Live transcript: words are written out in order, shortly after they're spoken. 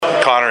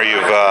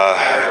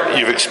Connor,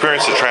 you've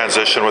experienced a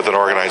transition with an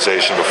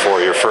organization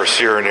before. Your first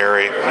year in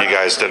Erie, you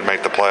guys didn't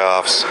make the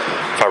playoffs.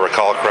 If I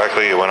recall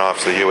correctly, you went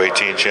off to the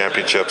U18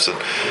 championships and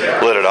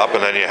lit it up,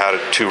 and then you had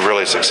two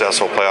really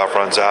successful playoff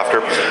runs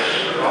after.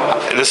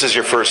 This is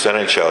your first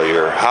NHL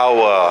year. How,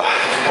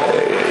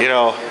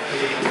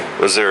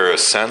 was there a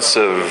sense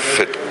of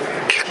it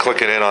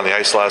clicking in on the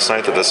ice last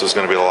night that this was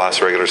going to be the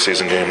last regular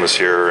season game this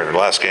year and the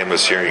last game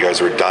this year, and you guys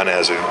were done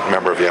as a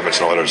member of the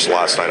Edmonton Oilers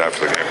last night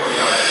after the game?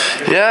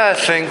 Yeah, I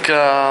think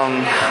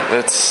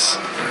it's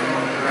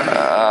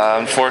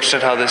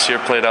unfortunate how this year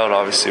played out,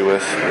 obviously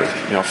with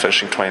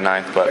finishing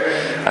 29th, but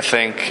I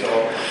think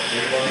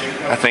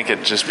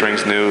it just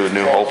brings new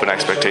hope and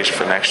expectation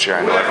for next year.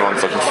 I know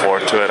everyone's looking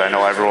forward to it. I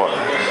know everyone.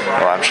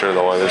 I'm sure the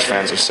Oilers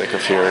fans are sick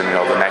of hearing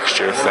the next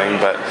year thing,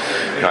 but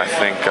I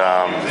think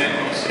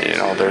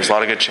there's a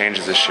lot of good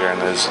changes this year,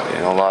 and there's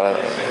a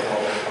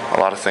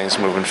lot of things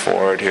moving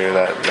forward here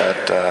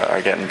that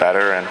are getting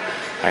better, and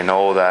I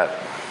know that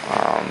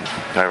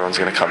everyone's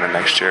going to come in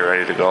next year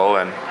ready to go,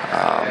 and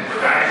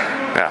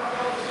yeah.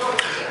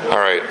 All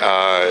right,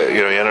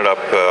 you ended up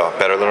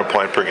better than a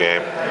point per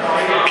game,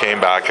 came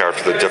back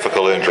after the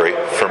difficult injury.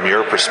 From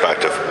your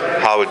perspective,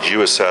 how would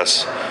you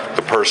assess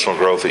the personal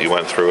growth that you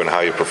went through and how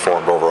you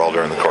performed overall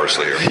during the course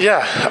of the year?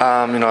 Yeah,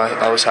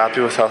 I was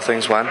happy with how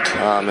things went.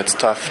 It's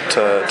tough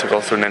to go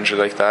through an injury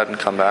like that and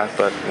come back,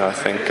 but I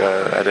think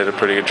I did a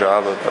pretty good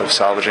job of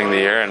salvaging the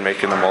year and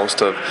making the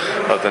most of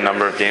the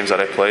number of games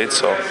that I played.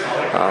 So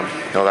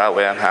that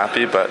way I'm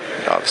happy, but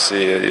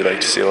obviously you'd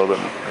like to see a little bit,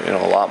 a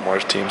lot more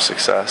team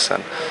success.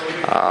 And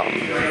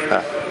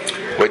yeah.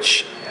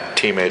 Which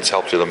teammates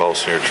helped you the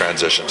most in your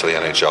transition to the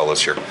NHL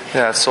this year?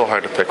 Yeah, it's so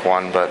hard to pick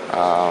one, but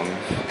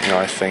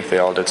I think they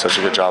all did such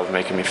a good job of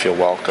making me feel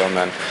welcome,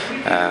 and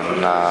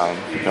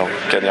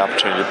getting the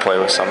opportunity to play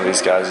with some of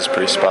these guys is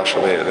pretty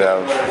special. They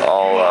have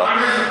all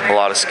a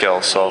lot of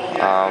skill. So,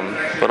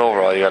 but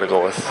overall, you got to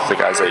go with the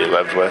guys that you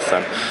lived with,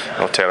 and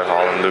Taylor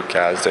Hall and Luke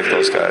Gazdic,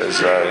 those guys,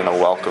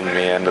 welcomed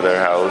me into their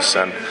house,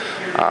 and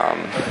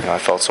I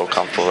felt so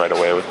comfortable right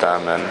away with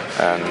them, and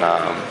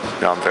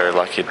I'm very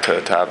lucky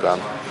to have them.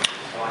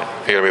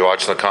 You're going to be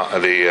watching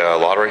the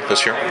lottery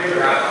this year?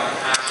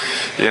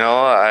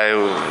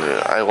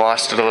 I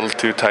watched it a little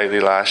too tightly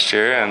last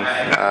year,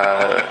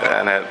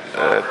 and it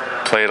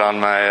played on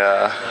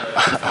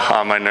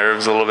my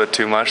nerves a little bit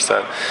too much.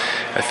 That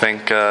I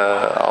think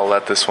I'll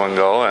let this one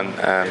go and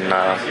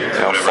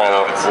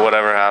follow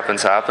whatever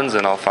happens,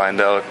 and I'll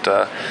find out.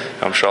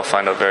 I'm sure I'll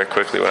find out very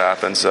quickly what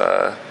happens.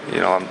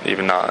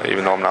 Even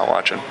though I'm not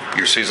watching.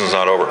 Your season's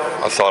not over.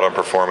 A thought on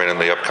performing in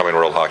the upcoming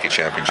World Hockey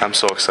Championship? I'm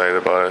so excited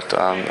about it.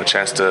 A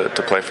chance to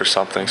play for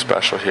something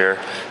special here.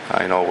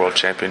 A World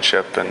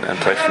Championship and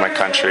play for my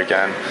country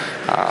again.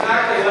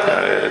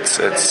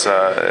 It's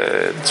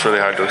really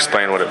hard to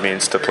explain what it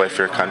means to play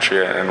for your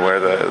country and wear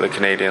the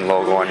Canadian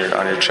logo on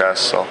your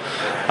chest. So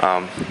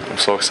I'm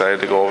so excited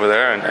to go over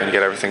there and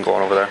get everything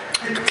going over there.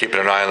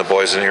 Keeping an eye on the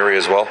boys in Erie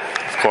as well?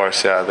 Of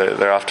course, yeah.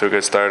 They're off to a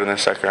good start in their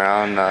second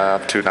round,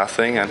 up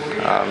 2-0, and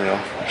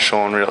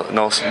showing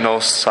no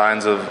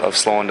signs of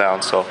slowing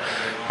down. So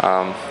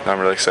I'm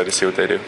really excited to see what they do.